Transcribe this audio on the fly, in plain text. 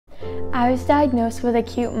I was diagnosed with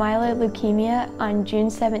acute myeloid leukemia on June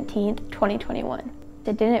 17th, 2021.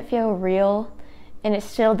 It didn't feel real, and it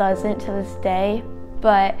still doesn't to this day,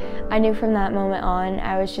 but I knew from that moment on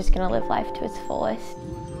I was just going to live life to its fullest.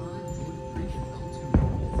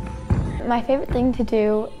 My favorite thing to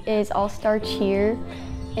do is all-star cheer,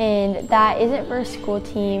 and that isn't for a school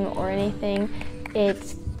team or anything.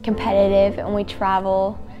 It's competitive, and we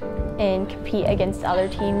travel and compete against other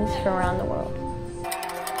teams from around the world.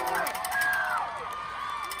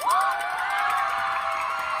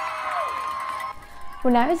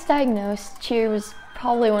 When I was diagnosed, cheer was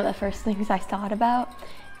probably one of the first things I thought about,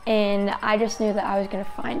 and I just knew that I was going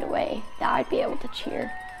to find a way that I'd be able to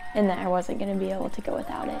cheer and that I wasn't going to be able to go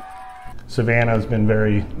without it. Savannah's been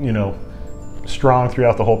very, strong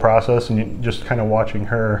throughout the whole process, and just kind of watching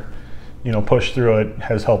her, push through it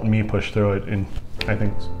has helped me push through it, and I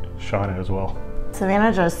think Shauna as well.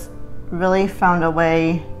 Savannah just really found a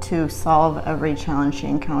way to solve every challenge she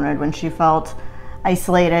encountered. When she felt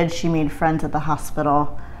isolated, she made friends at the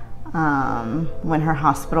hospital. When her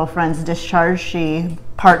hospital friends discharged, she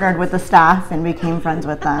partnered with the staff and became friends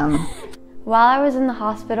with them. While I was in the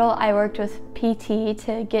hospital, I worked with PT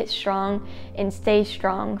to get strong and stay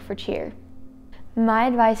strong for cheer. My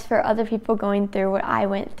advice for other people going through what I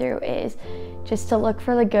went through is just to look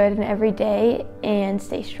for the good in every day and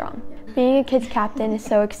stay strong. Being a kids captain is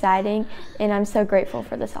so exciting, and I'm so grateful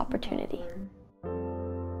for this opportunity.